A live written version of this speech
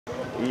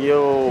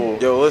Yo,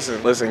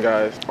 listen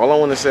guys. All I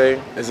want to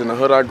say is in the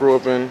hood I grew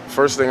up in,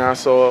 first thing I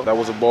saw that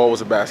was a ball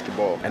was a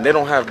basketball. And they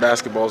don't have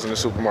basketballs in the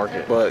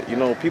supermarket. But you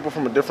know, people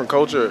from a different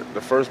culture,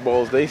 the first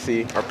balls they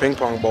see are ping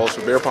pong balls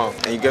for beer pong.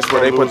 And you guess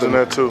where they put them?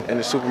 That too. In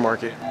the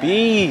supermarket.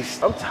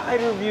 Beast! I'm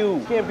tired of you.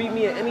 You can't beat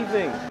me at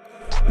anything.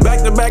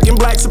 Back to back in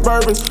black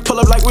Suburbans, pull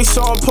up like we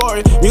so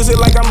important. Music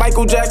like I'm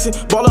Michael Jackson,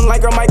 ballin'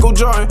 like I'm Michael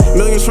Jordan.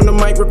 Millions from the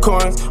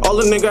microcoins, all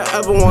the nigga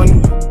ever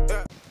wanted.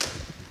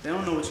 They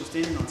don't know what you're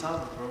standing on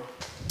top of, bro.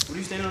 What are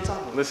you standing on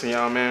top of? Listen,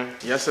 y'all, man.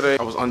 Yesterday,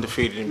 I was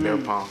undefeated in beer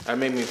pong. That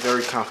made me a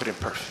very confident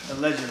person.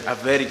 Allegedly. A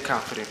very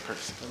confident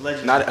person.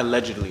 Allegedly. Not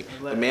allegedly.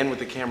 The man with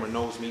the camera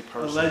knows me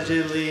personally.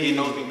 Allegedly. He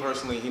knows me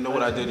personally. He know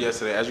what I did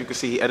yesterday. As you can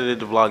see, he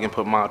edited the vlog and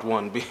put mod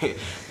 1.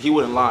 He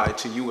wouldn't lie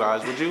to you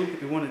guys, would you?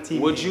 We won a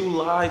team Would game. you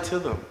lie to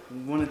them? We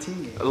won a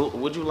team game.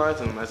 Would you lie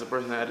to them as a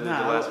person that edited the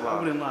last vlog? I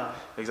wouldn't lie.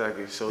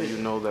 Exactly. So you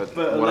know that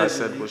But what I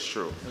said was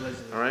true.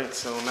 Allegedly. All right.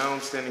 So now I'm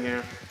standing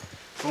here.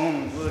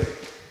 Boom, look.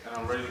 And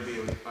I'm ready to be,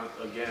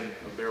 again,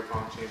 a beer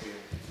pong champion.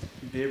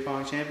 Beer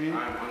pong champion?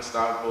 I'm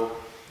unstoppable.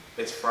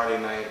 It's Friday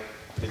night.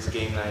 It's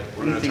game night.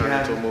 We're going to turn it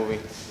into a movie.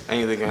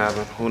 Anything can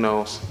happen. Who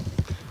knows?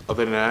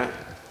 Other than that,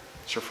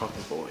 it's your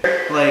fucking boy.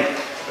 Like.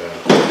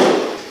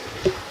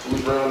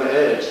 Who's right on the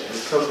edge?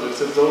 It's over.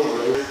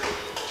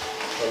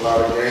 A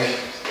lot of games.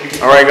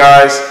 All right,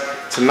 guys.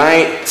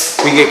 Tonight,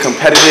 we get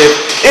competitive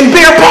in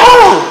beer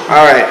pong!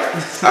 All right.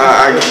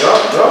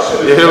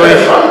 You hear me?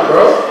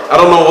 I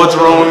don't know what's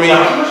wrong with me,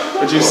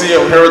 but you see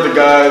I'm here with the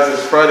guys.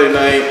 It's Friday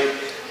night.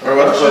 We're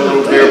about to play a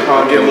little beer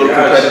pong, get a little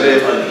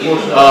competitive.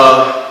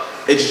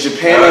 It's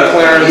Japan and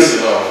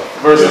Clarence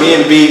versus me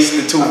and Beast,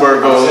 the two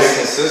Virgos.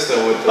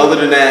 Other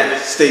than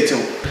that, stay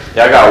tuned.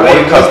 Y'all got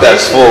one cup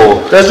that's full,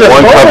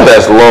 one cup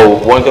that's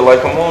low. One cup like,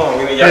 come on,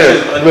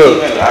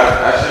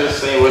 I should have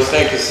seen, we're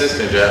staying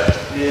consistent, Jack.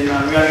 Yeah, no,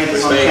 we gotta get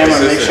this on camera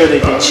and make sure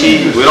they can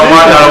cheat. We don't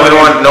want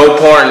no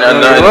porn,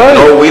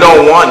 no, we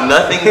don't want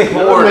nothing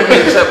porn.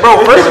 Except,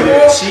 bro, first of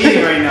all,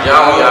 cheating right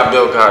now. Y'all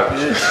Bill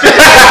Cosby.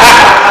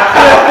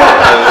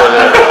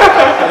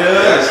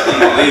 That's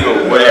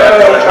illegal. What y'all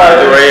do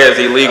right here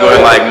is illegal in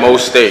like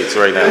most states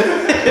right now.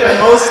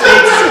 Most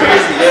states is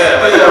crazy.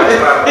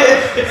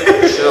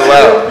 Chill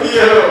out.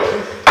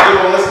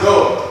 Let's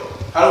go.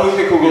 How do we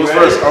pick who goes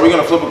first? Are we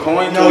gonna flip a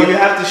coin? No, you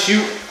have to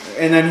shoot,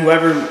 and then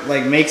whoever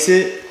like makes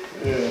it,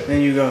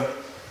 then you go.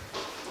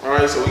 All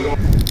right, so we gonna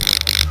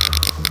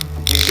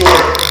be sure.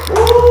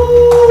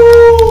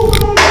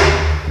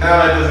 Now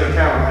that doesn't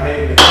count. I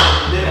hate it.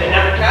 They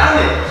never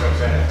counted. That's what I'm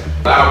saying.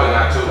 Loud, but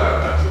not too loud,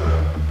 not too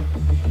loud.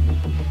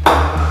 Oh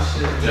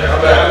shit.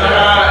 Yeah,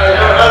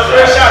 That was a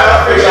fair shot. That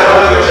was a fair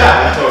shot.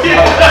 That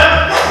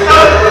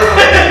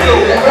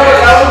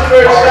was a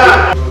fair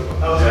shot.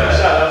 That was a fair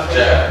shot.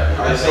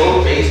 This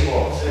ain't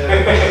baseball.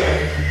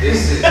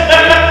 This is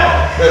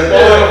They're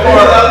falling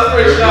apart. That was a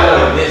fair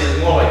shot. This is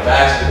more like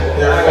basketball.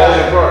 They're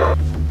falling apart.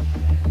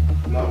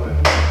 Nothing.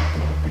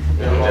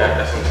 Jack,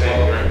 that's what I'm saying.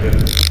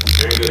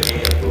 You're in good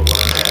hands. We'll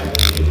run that.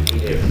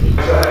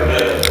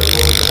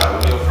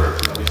 We'll go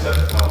first. Let me set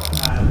the tone.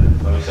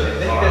 Let me set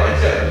the tone. I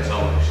set the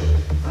tone and shit.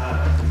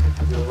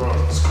 Yo, bro,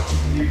 let's go.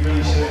 You really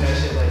showing that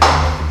shit like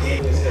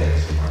that.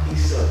 He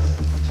sucks.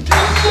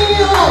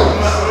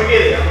 I'm gonna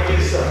get it. I'm gonna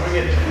get it. I'm gonna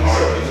get it.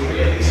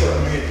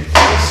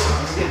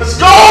 Let's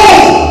go!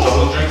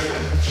 Double drinks.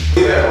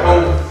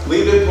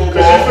 Leave it, pull ball.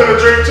 Cause you finna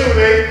drink too,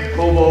 Nate.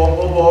 Pull ball,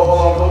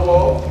 hold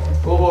on,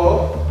 pull ball.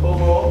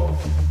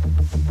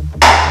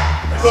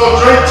 You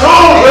gonna drink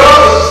too, bro.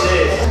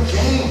 Shit.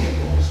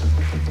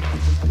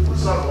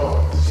 What's up, bro?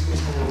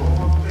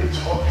 What are you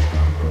talking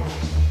about, bro?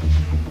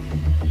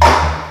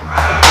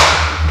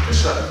 Good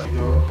shot.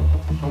 Yo,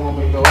 come on,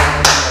 big dog.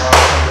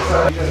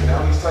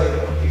 Now he's tight,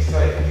 though. He's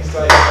tight.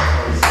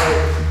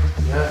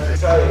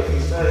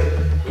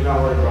 We're not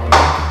worried about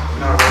that.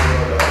 We're not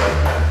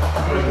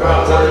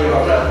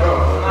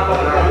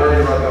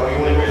worried about that. We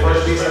want to go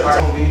first piece.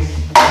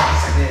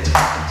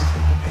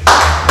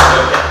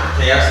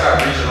 Can y'all stop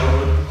reaching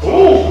over?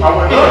 Ooh, I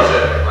went up.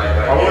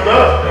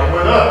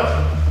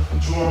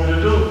 What you want me to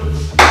do?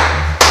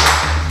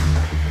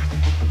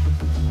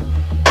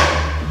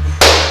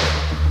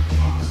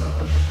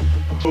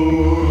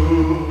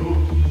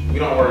 We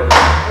don't worry.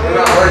 We're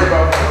not worried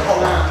about that.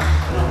 Hold on.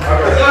 I'm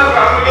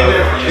gonna get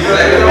there.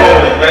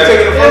 We're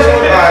taking the first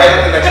one. All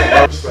right, the next one.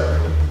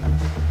 Respectfully.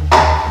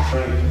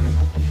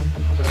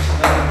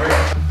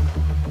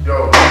 Yo,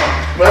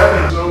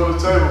 Matthew's over the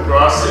table, bro. I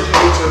see you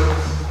with your...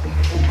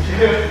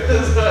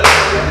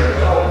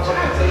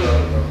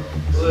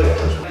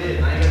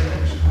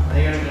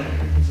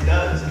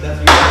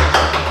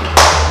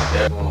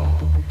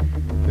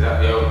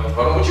 Yo,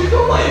 hold on, what you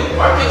doing?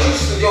 Why can't you?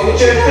 Yo, what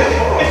you doing?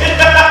 Hold on. We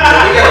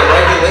got a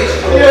regulation.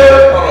 Hold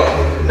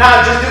on.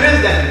 Nah, just do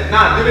this then.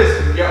 Nah, do this.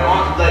 You're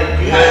on, like,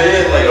 you have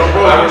Yeah, like, Yo,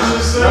 bro, I what you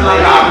just said?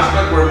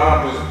 respect where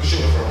mom was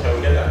shooting from. Can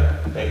we get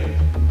that? Thank you.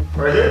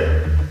 Right here?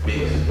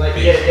 Like,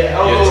 yeah.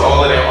 You're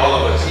taller than all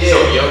of us. Yeah. So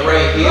your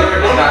right here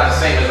is not the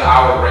same as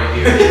our right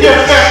here. Your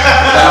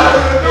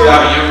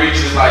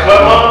reach is like.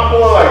 But I'm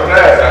going like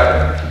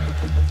that.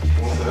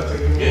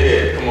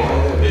 Yeah, come on.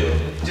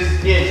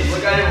 Just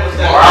look at it. What's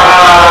that?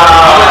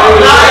 Wow.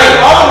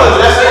 That's all of us.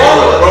 That's all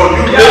of us. Bro,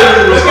 you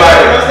literally was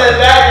like. What's that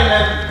back and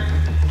then?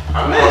 I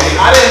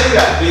didn't do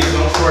that. Please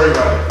don't worry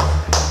about it.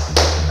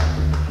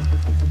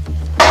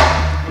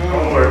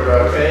 Don't worry about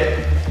it. Okay.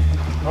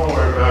 Don't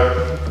worry about it.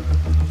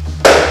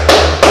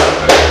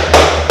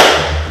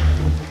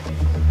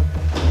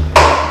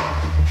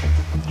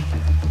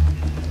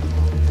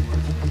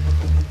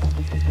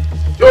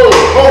 Yo,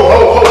 ho.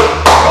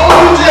 Oh,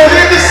 you just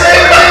did the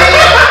same thing.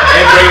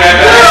 And bring that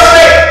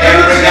back. And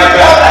bring that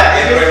back.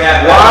 And bring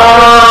that back.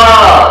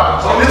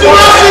 Wow. Did you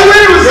not see where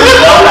he was in?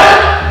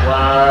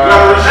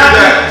 Wow.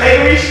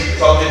 Take a reach.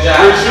 Talk to Jack.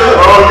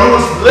 Bro, you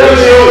was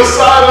literally on the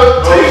side of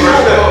the table.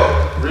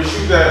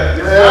 Reshoot that.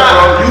 Yeah,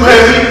 bro. You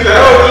had me.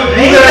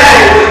 He made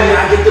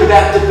that. I get the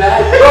back to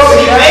back. Bro,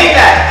 he made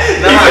that. He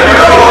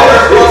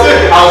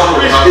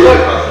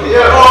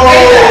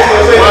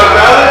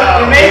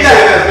made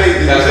that.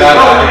 That's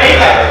valid. He made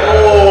that.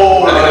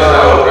 Oh, I think that's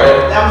valid,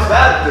 right? That was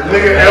bad. The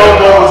nigga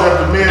elbows at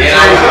the mid And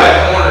I was in the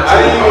table. corner too.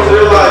 I didn't even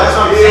realize.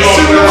 You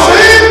see what I'm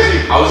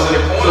saying? I was in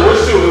the corner. So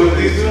which two? It was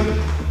these two?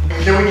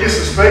 Can we get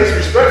some space?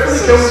 Respectfully,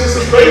 can we get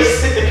some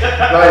space?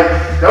 Like,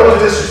 that was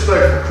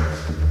disrespectful.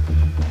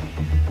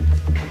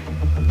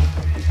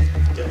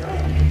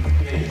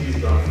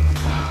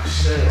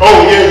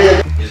 Oh,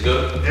 yeah. He's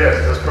good.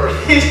 Yes, that's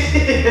perfect.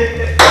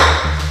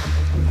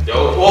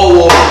 Yo,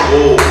 whoa.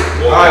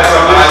 Alright, so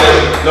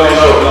No.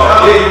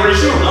 Yeah, you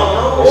reshoot. No.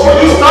 Oh,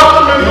 you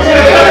stopped him in the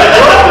middle.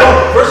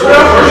 First of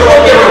all,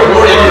 get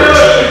recorded.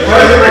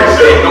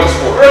 No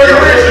sport.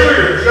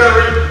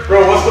 Bro,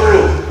 what's the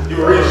rule? You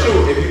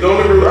reshoot. If you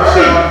don't agree with the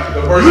shoot,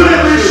 the person you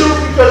didn't reshoot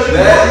because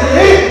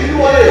you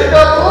wanted to hit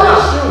that ball.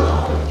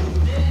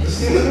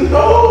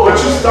 No. But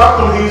you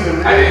stopped him. He's in.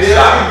 I didn't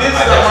stop. You did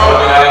stop.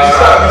 You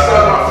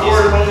stopped my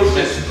forward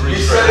motion. You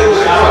said it was a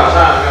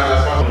time.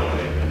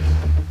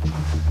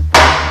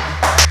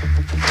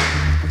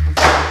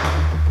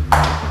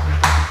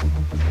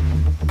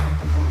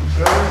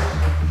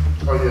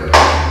 Oh yeah.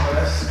 Oh,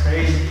 that's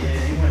crazy. Yeah,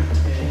 he went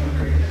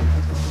crazy.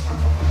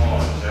 Come on,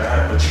 Jack.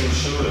 But you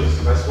shooters.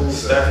 That's cool.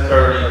 Steph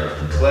Curry,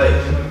 Clay.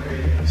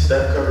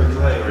 Steph Curry,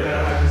 Clay right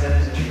now.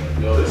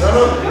 Yo, this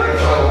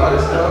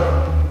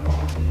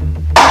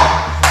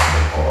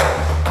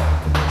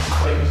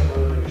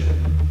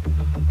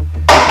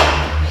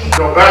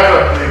Go back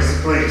up,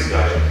 please.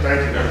 Gotcha.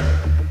 Thank you.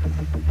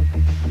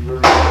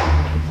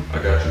 I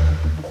got you.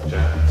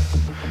 Jack.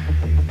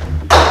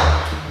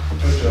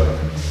 Good job.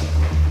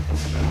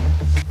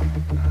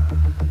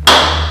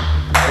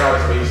 I got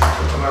his face. I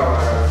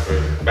got his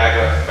face. Back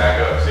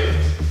up, see?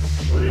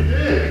 What he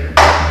did?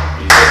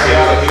 He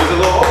was a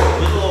little over.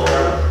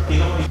 He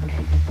know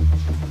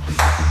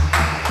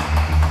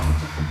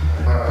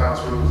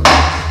House rules. I'm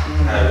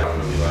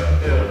gonna be like,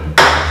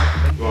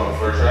 you want the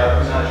first drive?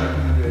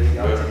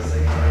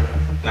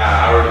 Nah, I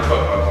already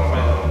fucked up on my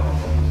own.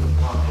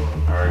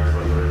 I already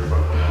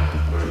fucked up.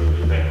 What do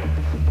you think?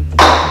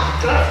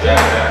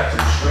 Jack,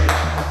 too straight.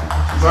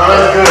 No,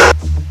 that's good.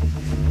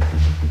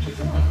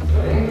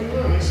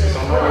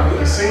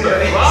 You seen that?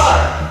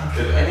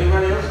 Did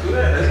anybody else do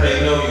that? That's how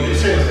you know you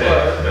just was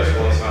that. That's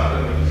one sign.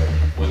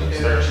 When niggas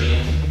start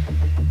cheating.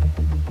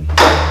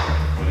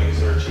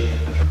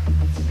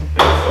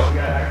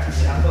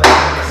 I feel like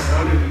I'm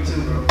stronger you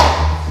too, bro.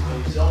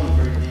 You're selling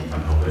for me. I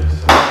know, but it's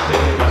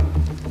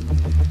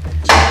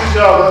Good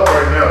job up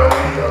right now. Don't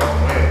mean y'all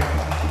gonna win.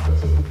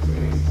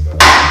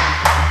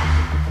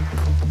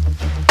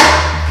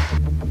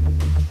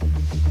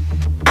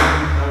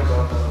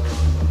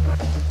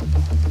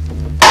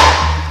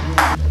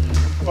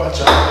 Watch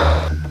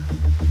out.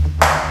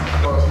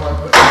 Oh, it's my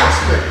bad.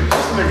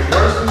 This nigga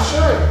worse than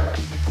shit.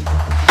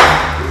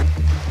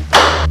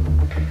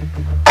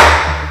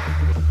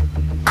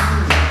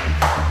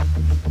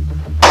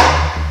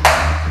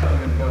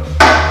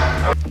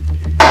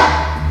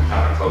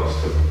 kind of close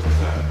to it.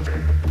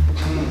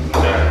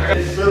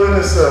 Feeling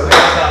this up.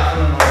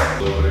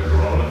 A little bit of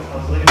Corona.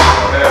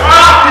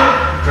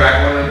 Crack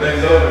one of the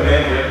things open,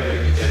 man.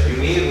 If you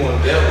need one,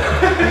 get one.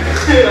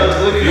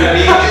 If you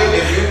need one.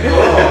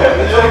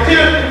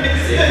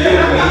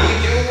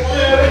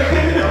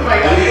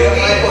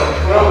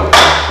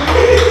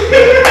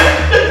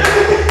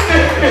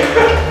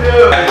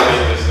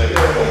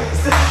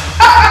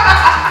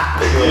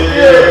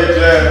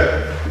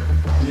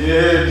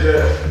 Yeah,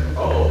 Jack.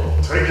 Oh,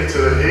 take it to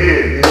the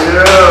head.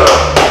 Yeah.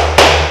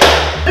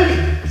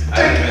 I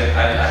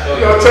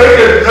Yo, take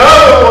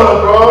another one,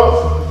 bro.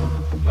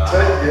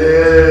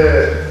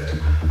 Yeah.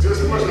 Just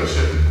push that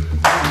shit.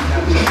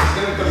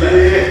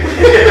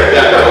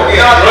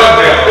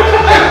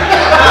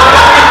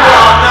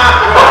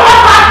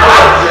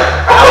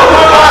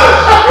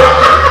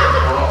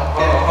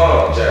 Hold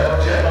on, Jack.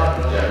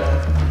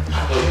 I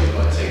thought you were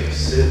gonna take a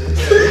sip.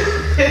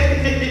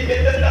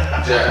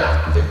 Jack,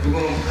 if you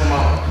gonna come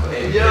out and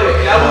play,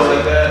 that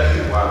wasn't bad.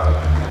 Wow.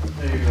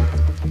 There you go.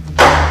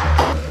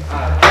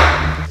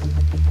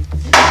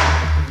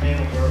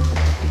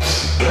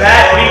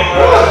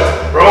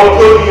 Bro,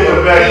 put me in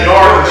the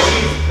backyard.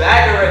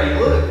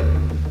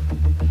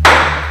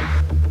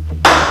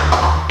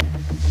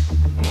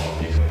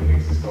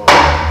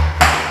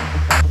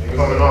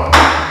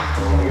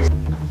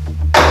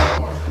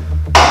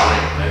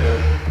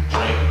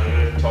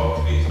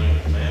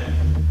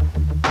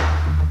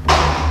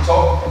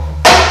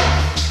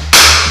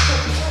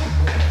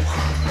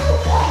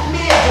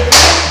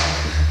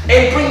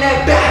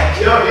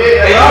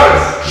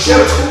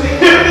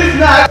 It's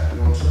not.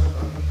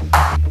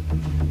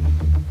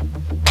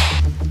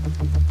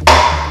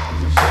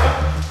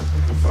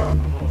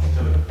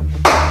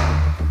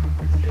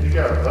 You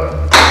got a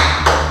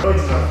duck. No,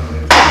 he's not.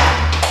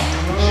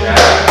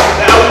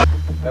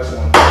 That's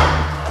one.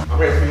 I'm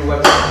ready for you,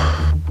 Lex.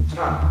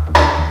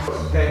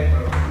 Okay.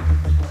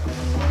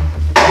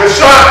 Good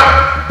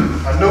shot!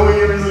 I know when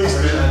you released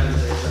it. Can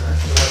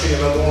I see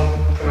another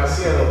one? Can I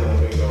see another one,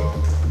 big dog?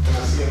 Can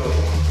I see another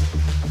one?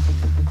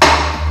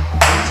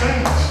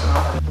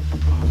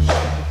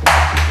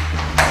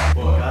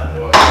 What?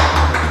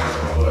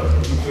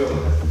 You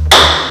feeling?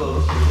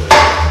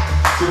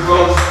 Too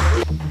close.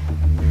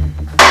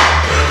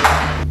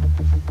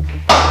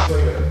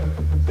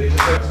 They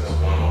just said this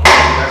one.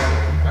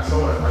 I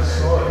saw it.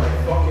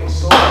 I fucking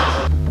saw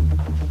it.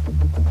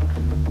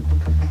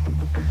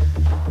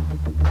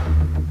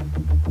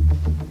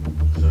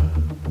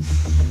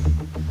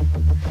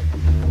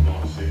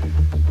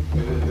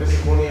 This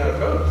is one of your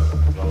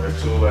colors. No,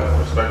 there's two left.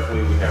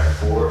 Respectfully, we have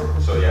 4.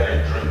 So yeah, I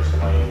didn't drink.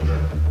 Somebody didn't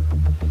drink.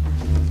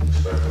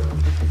 Respectfully.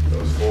 There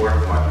was 4.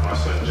 My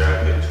son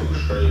Jack hit 2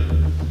 straight.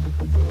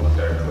 We want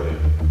that clear.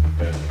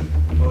 Thank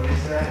you. What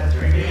is that?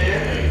 Drink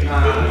it?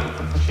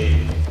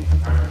 Cheap.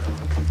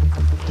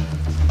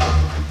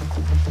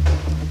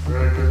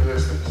 Very good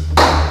distance.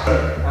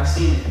 I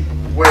seen it.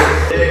 Wait.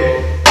 There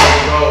we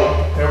go.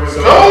 There we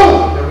go.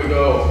 Go! There we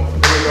go.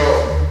 There we go.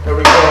 There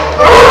we go.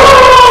 Oh!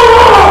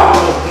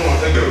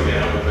 Thank you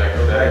again. I'm back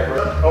to that,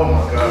 bro. Oh my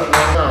God.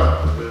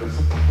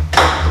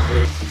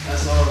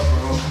 That's all, bro.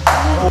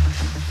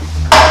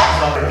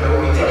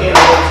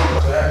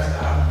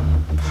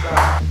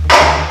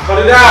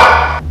 Cut it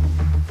out.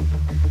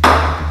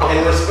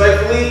 And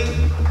respectfully,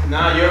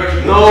 Nah, you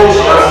already. no,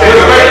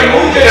 respectfully,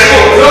 move that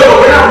shit. No,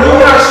 we're not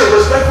moving our shit.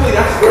 Respectfully,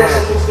 that's where it's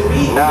supposed to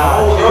be.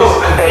 No, bro.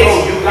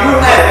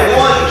 You had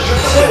one. You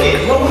took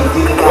it. No, we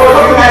didn't. Bro,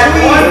 you had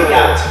one.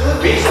 Y'all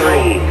took it.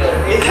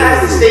 It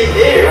has to stay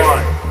there.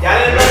 Y'all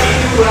didn't let me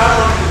do what I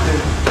wanted to do.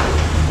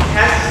 It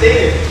has to stay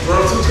there.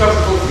 Bro, 2 cups are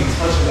supposed to be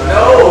touching that.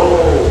 No.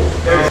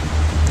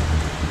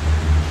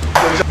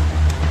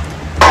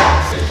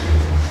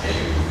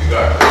 You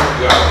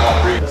got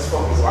long read. That's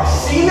fucking so I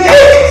seen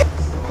it.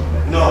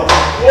 No.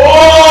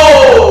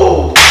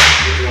 Whoa. What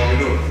you want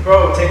me to do?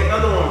 Bro, take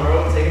another one,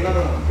 bro. Take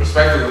another one.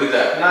 Respectfully, leave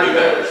that. Nah, Leave you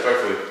that. got it.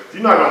 Respectfully.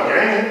 You're not gonna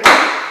gain.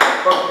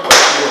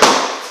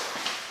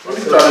 What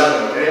you talking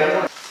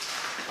about?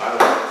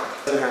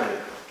 Doesn't have it.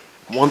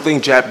 One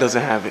thing Jap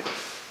doesn't have it.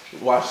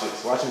 Watch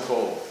this. Watch him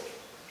fold.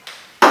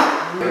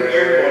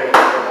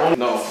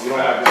 No, you don't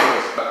have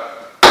this.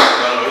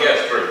 No, he has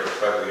 3.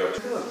 Respectfully, you have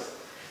 2.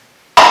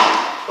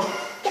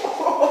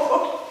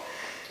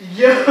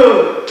 Yo,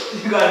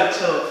 you gotta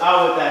chill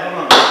out with that.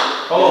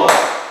 Hold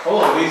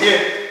on. We get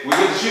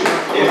the shoot.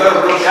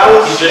 That was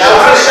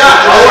a shot.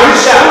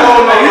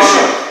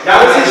 That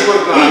was his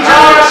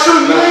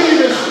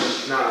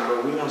shoot. Nah,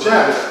 bro, we not.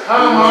 Jack,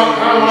 how am I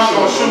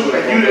gonna shoot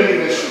and you didn't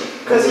even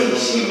shoot? Cause he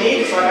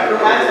made it, so I got to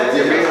pass that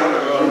to him.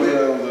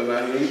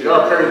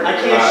 Y'all crazy. I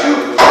can't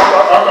shoot. I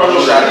thought You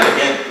you shot shot. it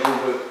again.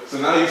 So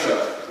now you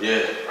shot.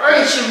 Yeah. I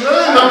ain't shoot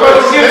nothing. I'm about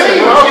to get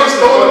it. I just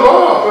stole the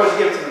ball. Bro, just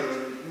give it to him.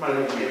 You might as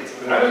well give it to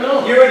him. I don't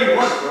know. You already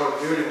won, bro.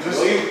 Just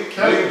Okay,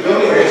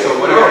 catch so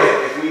whatever.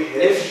 If we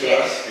hit If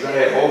yes. you gotta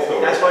hit both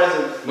though. That's why it's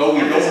a. No, we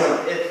don't emphasis have.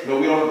 on if. No,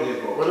 we don't have to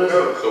hit both. What is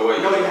it? So wait.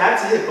 No, you have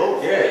to hit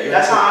both. Yeah, you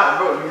That's have to- how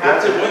bro. You have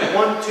to win it.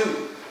 1,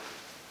 2.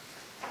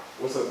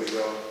 What's up, big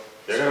dog?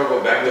 They're gonna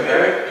go back to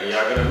back and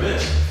y'all gonna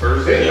miss.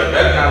 First thing, y'all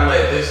better not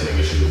let this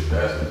nigga shoot.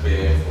 That's the big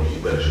info. You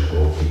better shoot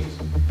both keys.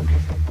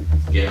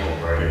 Get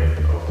him right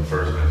here off the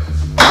first miss.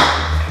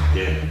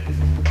 Yeah.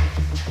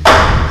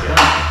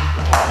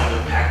 Nigga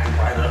packed it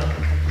right up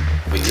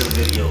for your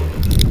video.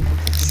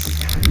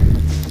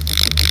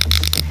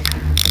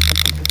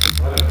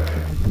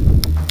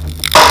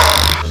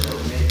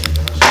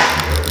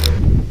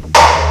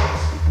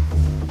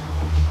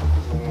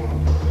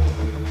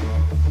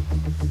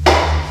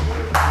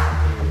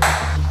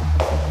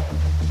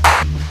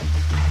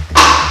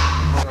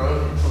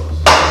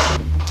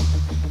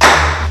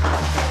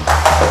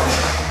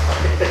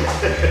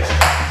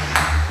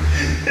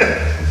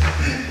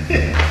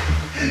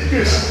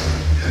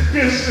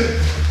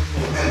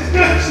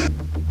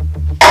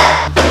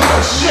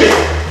 Shit!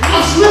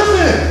 I'm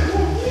slipping!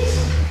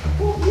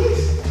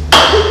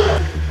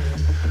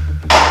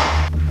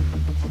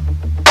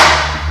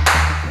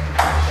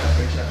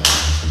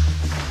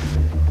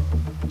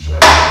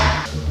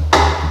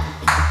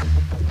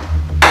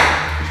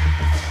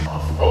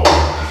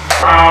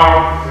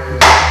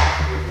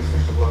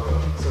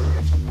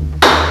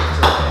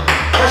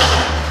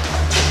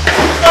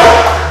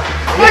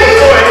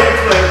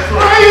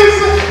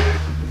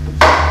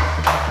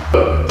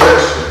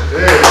 That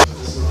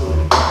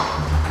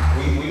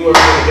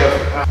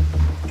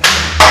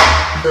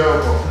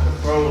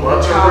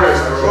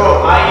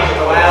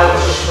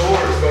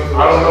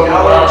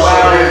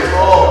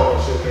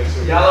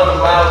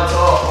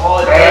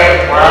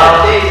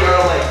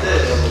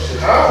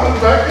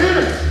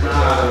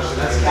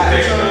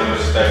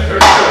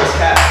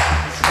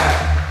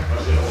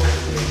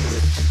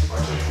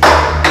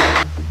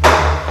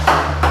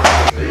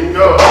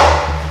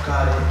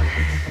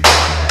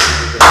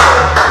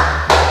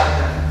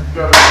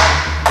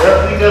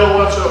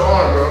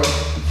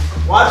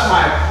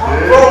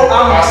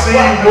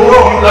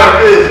move like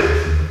this.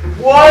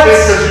 What?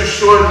 Because you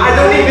short. I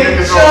don't even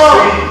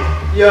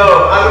jump.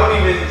 Yo, I don't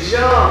even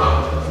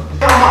jump.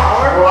 On my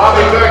arm. Bro, I'll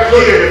be back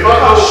here. If I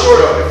go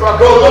short, if I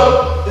go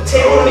look, the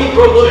table don't even,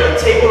 bro. Look, the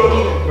table don't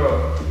even,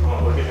 bro.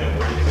 Look at him.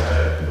 Where he's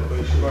at.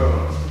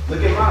 Bro,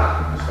 look at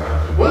mine.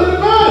 What is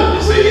mine?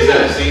 You say he's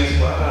at the same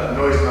spot.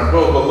 No, he's not.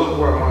 Bro, but look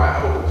where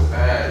my elbow's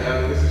at.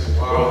 Y'all niggas is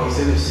wild. Bro, he's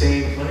in the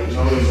same place.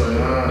 No, he's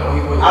not. No,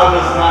 he wasn't. I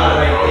was not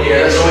right there.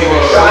 Yeah, that's what he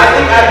was. Bro, I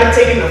think I've been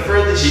taking the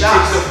furthest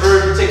shots. He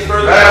takes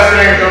further. Last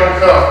name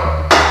don't come.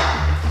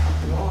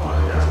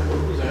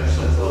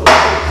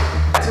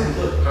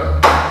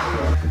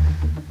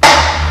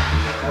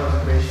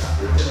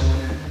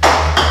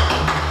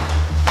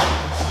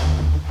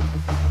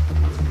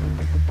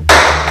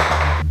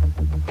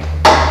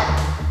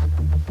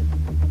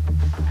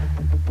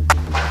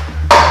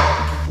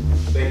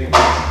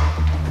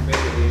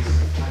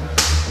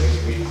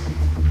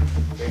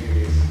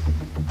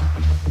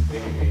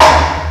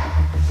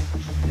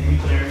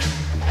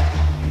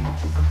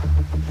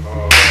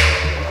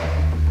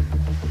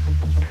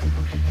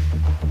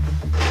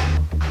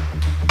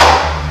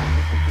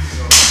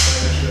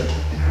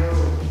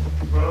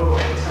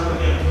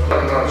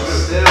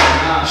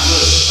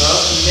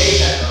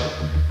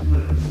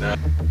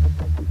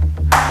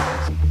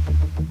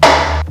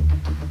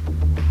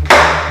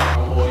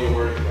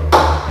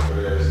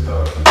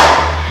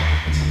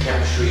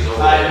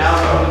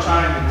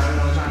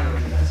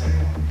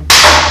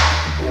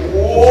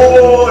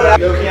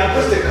 Yo, can I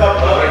push the cup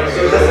up so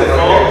it doesn't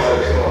fall?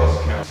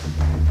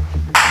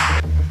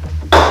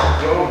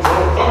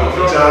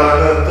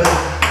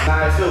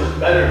 Nah, it feels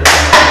better.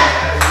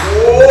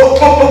 Whoa,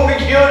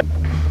 yo.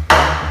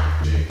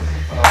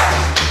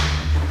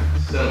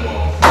 Send him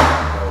off.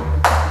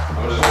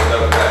 I'm just gonna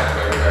double back.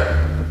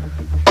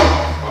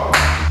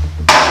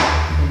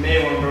 You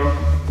made one, bro.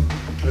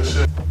 Good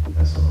shit.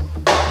 That's all.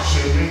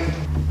 Shit me.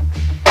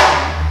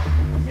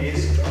 Made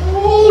it.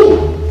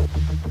 Woo!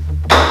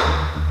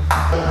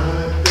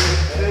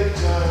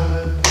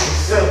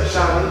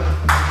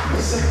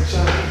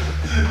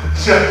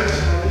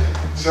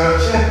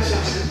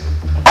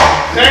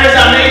 Clarence, I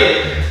made it.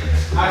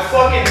 I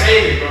fucking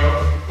made it, bro.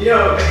 Yo.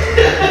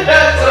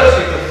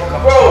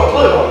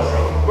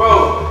 Bro,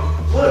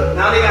 look.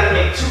 Now they gotta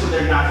make two, but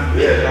they're not gonna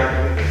make it.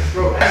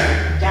 Bro,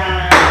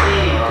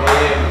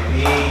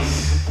 Peace.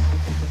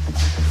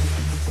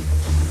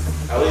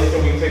 At least can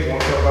we take one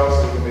cup out so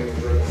we can make a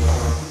drink on my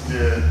own?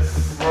 Yeah.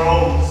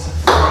 Bros.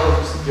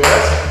 Yo,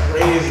 that's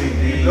crazy,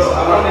 D. I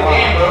won the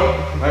game, bro.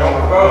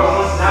 Bro,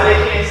 now they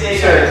can't say You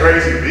said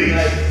crazy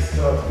beast.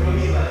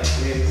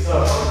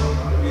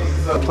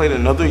 I played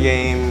another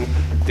game.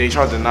 They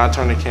tried to not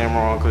turn the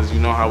camera on because you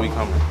know how we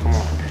coming. Come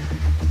on.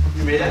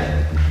 You made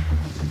that?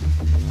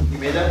 You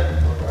made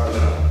that?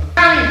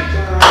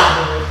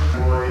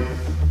 Boy.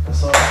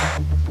 That's all.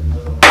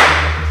 Boy.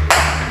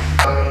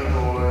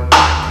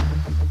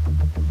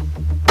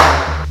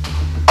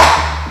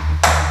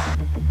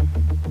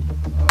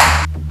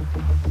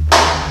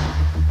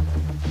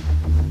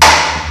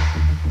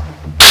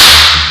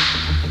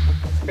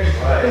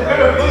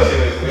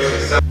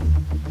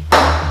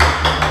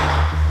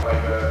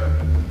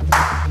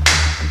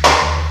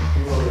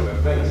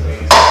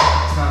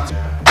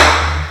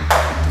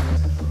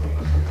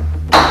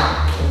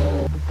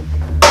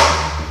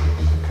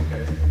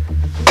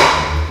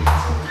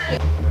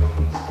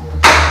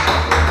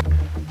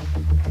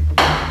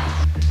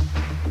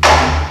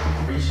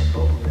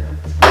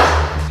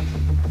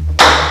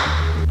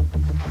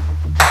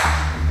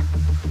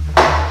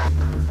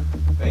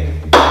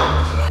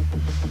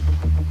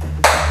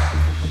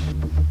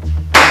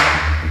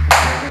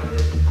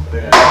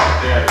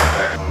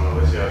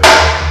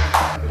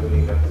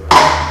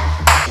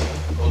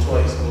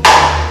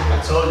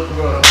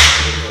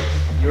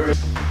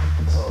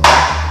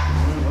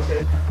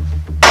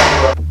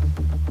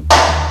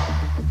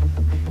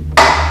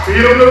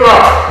 Feet on the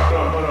rock.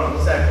 Hold on.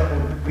 What's that couple?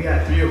 We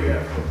had 3 or we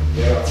had 4?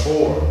 Yeah,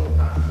 4.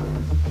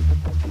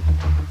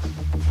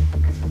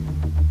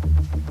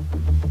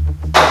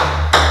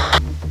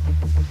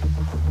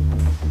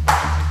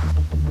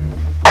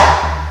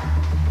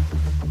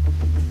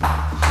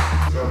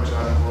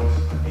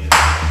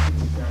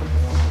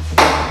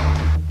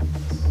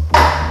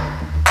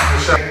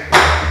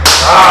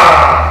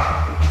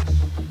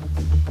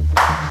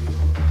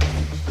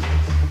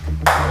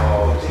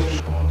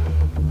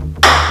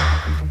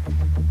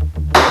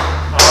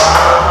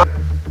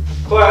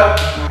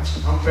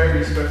 I'm very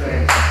respectful.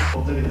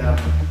 Holding it down.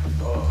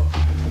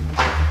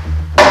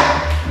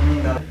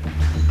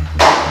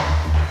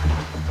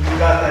 You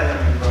got that in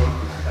me, bro. You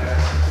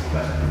got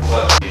that in me.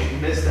 What? You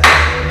missed that.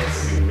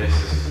 You missed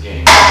this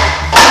game.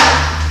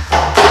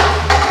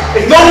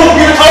 No,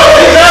 get up!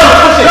 It's down!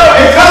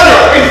 It's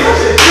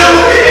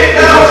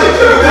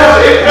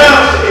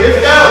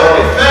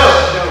down!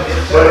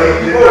 But he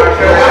did not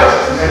catch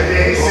it. And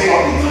then he seen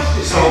it.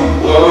 So,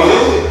 what we do?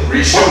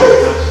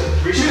 Reshoot.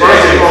 First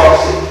of all,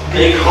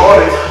 he caught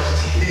it.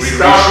 He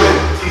stopped it.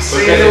 He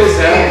seen it was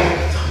down.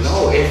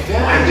 No, it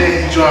fell. And then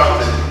he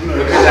dropped it. You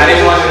know, Because I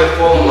didn't want it to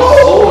fall on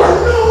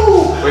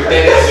But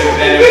then it's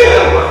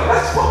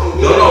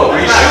no,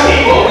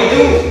 reshoot. What we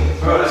do?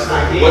 Bro, that's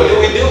not game. What do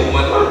we do?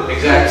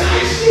 Exactly.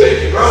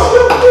 Thank you, bro.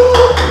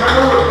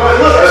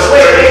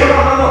 Wait,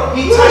 no.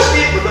 He touched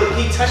it, but look,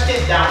 he touched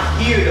it down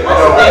here. Though.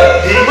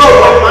 He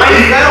caught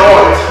it.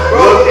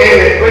 Look in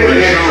it.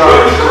 He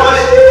caught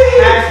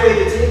it halfway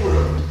to the table.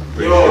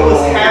 It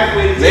was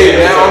halfway to the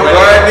table. Now I'm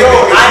glad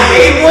niggas I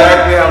made one.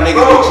 exactly how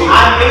niggas Bro, get cheated.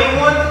 I made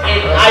one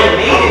and I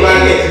made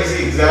it.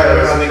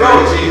 Exactly how niggas Bro,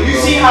 get cheated. you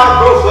see how,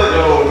 bro,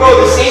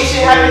 the same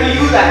shit happened to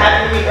you that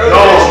happened to me earlier.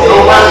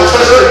 Nobody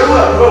touched it.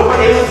 Bro, but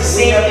it was the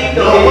same thing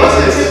though. No, it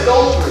wasn't. It tipped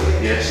over.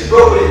 Yes.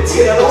 Bro, but it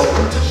tipped over.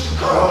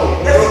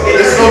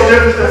 There's no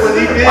difference than what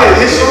he did.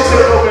 His shit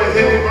tipped over and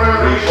hit the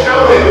ground and he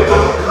showed it. So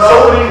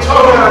what are you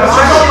talking about?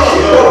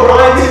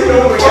 Ryan tipped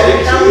over.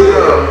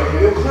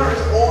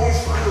 Clarence always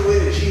find a way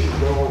to cheat,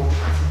 bro.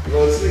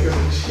 This nigga's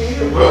a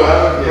cheater, bro.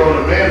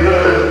 The man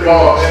looked at the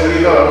ball and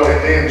he up and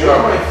then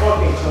dropped it.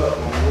 Fucking cup,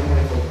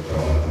 man.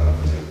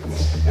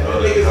 And the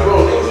niggas, bro,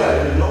 niggas had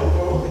to know,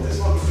 bro. Get this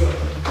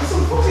motherfucker. Put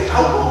some fucking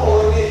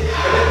alcohol in it.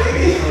 And then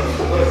maybe.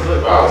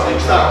 Wow,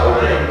 it's not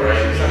over there, bro.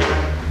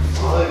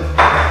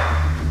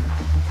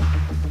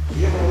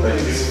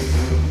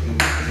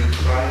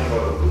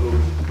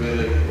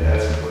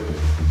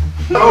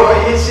 Bro,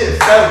 his shit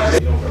fell. Where's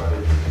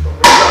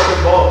the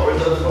ball?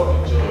 Where's the ball?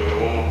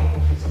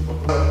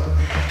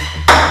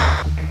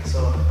 That's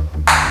all.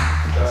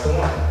 That's the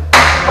one.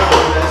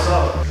 Oh, that's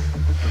all.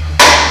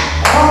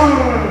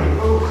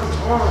 Bro,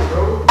 come on,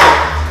 bro.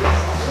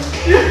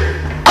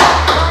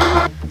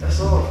 That's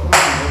all.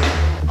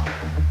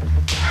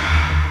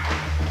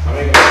 Come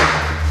on, bro.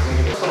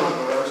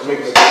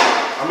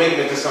 I'm making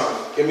it to something.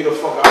 Get me the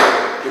fuck out of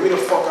here. Get me the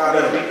fuck out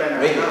of here.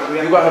 Make it.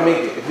 You gotta make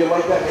it. If you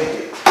like that, make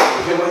it.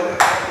 If you like that,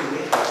 fucking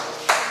make it.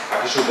 I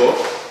can shoot both.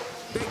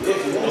 Yeah,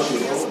 if you want to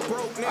shoot, bro.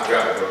 I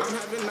got it, bro.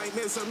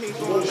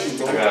 You want to shoot,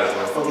 bro. I got it,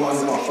 bro. Fucking on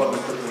my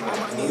fucking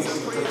kryptonite.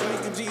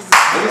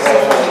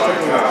 Oh my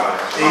god.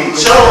 Hey,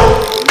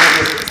 Joe.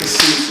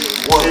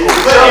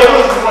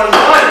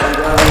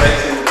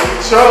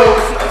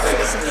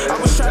 I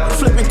was trying to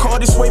flip and call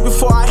this way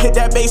before I hit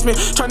that basement.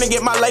 Trying to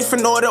get my life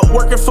in order,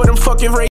 working for them fucking